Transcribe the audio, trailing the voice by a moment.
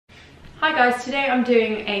Hi guys, today I'm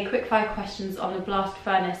doing a quickfire questions on the blast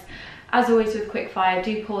furnace. As always with quickfire,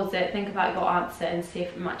 do pause it, think about your answer and see if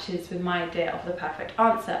it matches with my idea of the perfect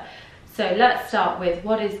answer. So let's start with,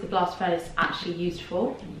 what is the blast furnace actually used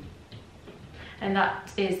for? And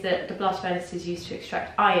that is that the blast furnace is used to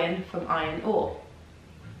extract iron from iron ore.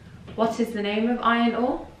 What is the name of iron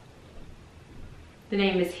ore? The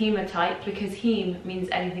name is hematite because heme means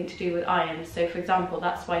anything to do with iron. So for example,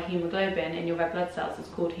 that's why hemoglobin in your red blood cells is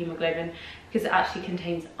called hemoglobin, because it actually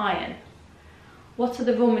contains iron. What are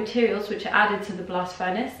the raw materials which are added to the blast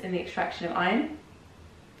furnace in the extraction of iron?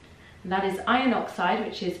 And that is iron oxide,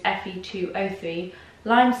 which is Fe2O3,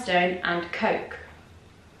 limestone and coke.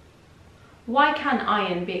 Why can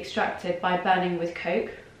iron be extracted by burning with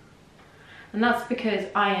coke? And that's because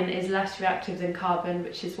iron is less reactive than carbon,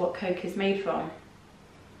 which is what coke is made from.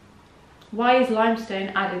 Why is limestone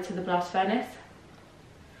added to the blast furnace?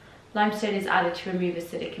 Limestone is added to remove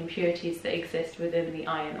acidic impurities that exist within the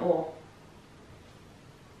iron ore.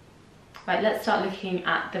 Right, let's start looking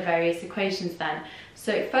at the various equations then.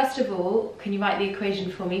 So first of all, can you write the equation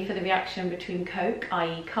for me for the reaction between coke,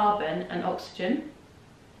 i.e. carbon, and oxygen?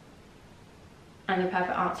 And the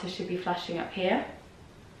perfect answer should be flashing up here.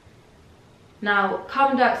 Now,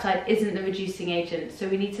 carbon dioxide isn't the reducing agent, so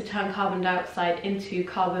we need to turn carbon dioxide into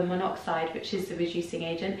carbon monoxide, which is the reducing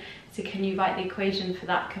agent. So can you write the equation for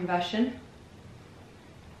that conversion?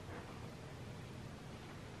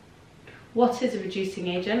 What is a reducing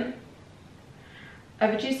agent?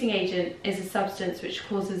 A reducing agent is a substance which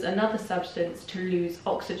causes another substance to lose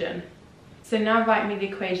oxygen. So now write me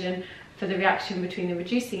the equation for the reaction between the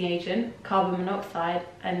reducing agent, carbon monoxide,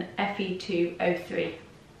 and Fe2O3.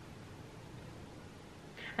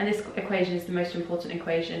 And this equation is the most important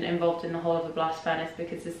equation involved in the whole of the blast furnace,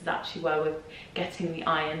 because this is actually where we're getting the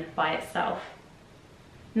iron by itself.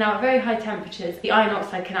 Now at very high temperatures, the iron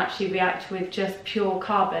oxide can actually react with just pure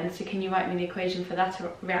carbon, so can you write me the equation for that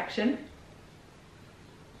reaction?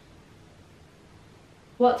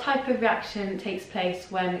 What type of reaction takes place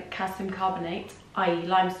when calcium carbonate, i.e.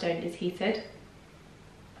 limestone, is heated?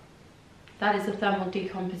 That is a thermal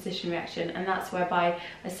decomposition reaction, and that's whereby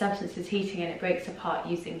a substance is heating and it breaks apart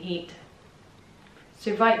using heat.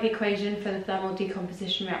 So write the equation for the thermal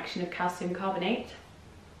decomposition reaction of calcium carbonate.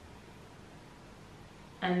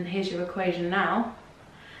 And here's your equation now.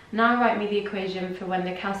 Now write me the equation for when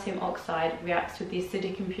the calcium oxide reacts with the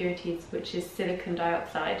acidic impurities, which is silicon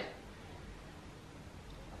dioxide.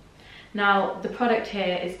 Now, the product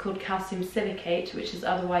here is called calcium silicate, which is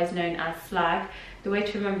otherwise known as slag. The way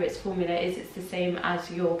to remember its formula is it's the same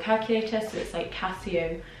as your calculator, so it's like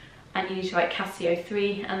Casio, and you need to write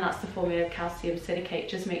Casio3, and that's the formula of calcium silicate.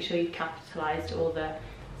 Just make sure you've capitalised all the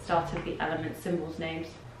start of the element symbols names.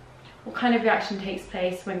 What kind of reaction takes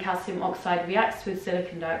place when calcium oxide reacts with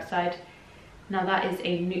silicon dioxide? Now that is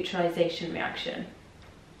a neutralisation reaction.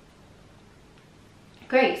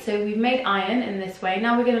 Great, so we've made iron in this way.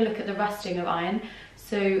 Now we're going to look at the rusting of iron.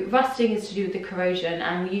 So rusting is to do with the corrosion,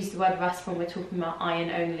 and we use the word rust when we're talking about iron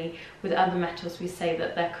only. With other metals we say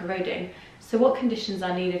that they're corroding. So what conditions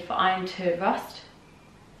are needed for iron to rust?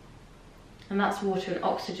 And that's water and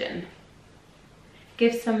oxygen.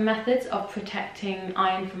 Give some methods of protecting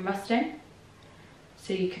iron from rusting.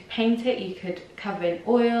 So you could paint it, you could cover it in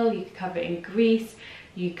oil, you could cover it in grease,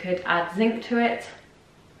 you could add zinc to it.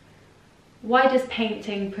 Why does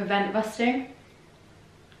painting prevent rusting?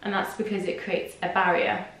 And that's because it creates a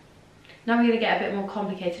barrier. Now we're going to get a bit more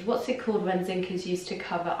complicated. What's it called when zinc is used to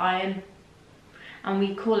cover iron? And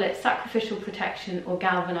we call it sacrificial protection or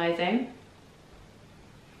galvanizing.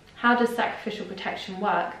 How does sacrificial protection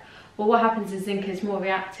work? Well, what happens is zinc is more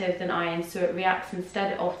reactive than iron, so it reacts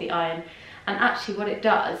instead of the iron. And actually what it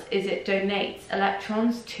does is it donates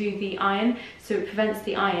electrons to the iron, so it prevents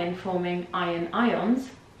the iron forming iron ions.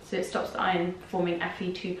 So it stops the iron forming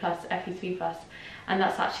Fe2+, Fe3+, and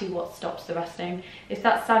that's actually what stops the rusting. If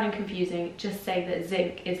that's sounding confusing, just say that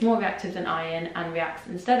zinc is more reactive than iron and reacts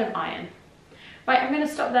instead of iron. Right, I'm going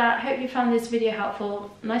to stop there. I hope you found this video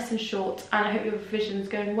helpful, nice and short, and I hope your revision's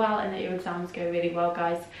going well and that your exams go really well,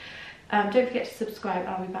 guys. Don't forget to subscribe.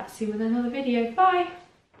 I'll be back soon with another video. Bye!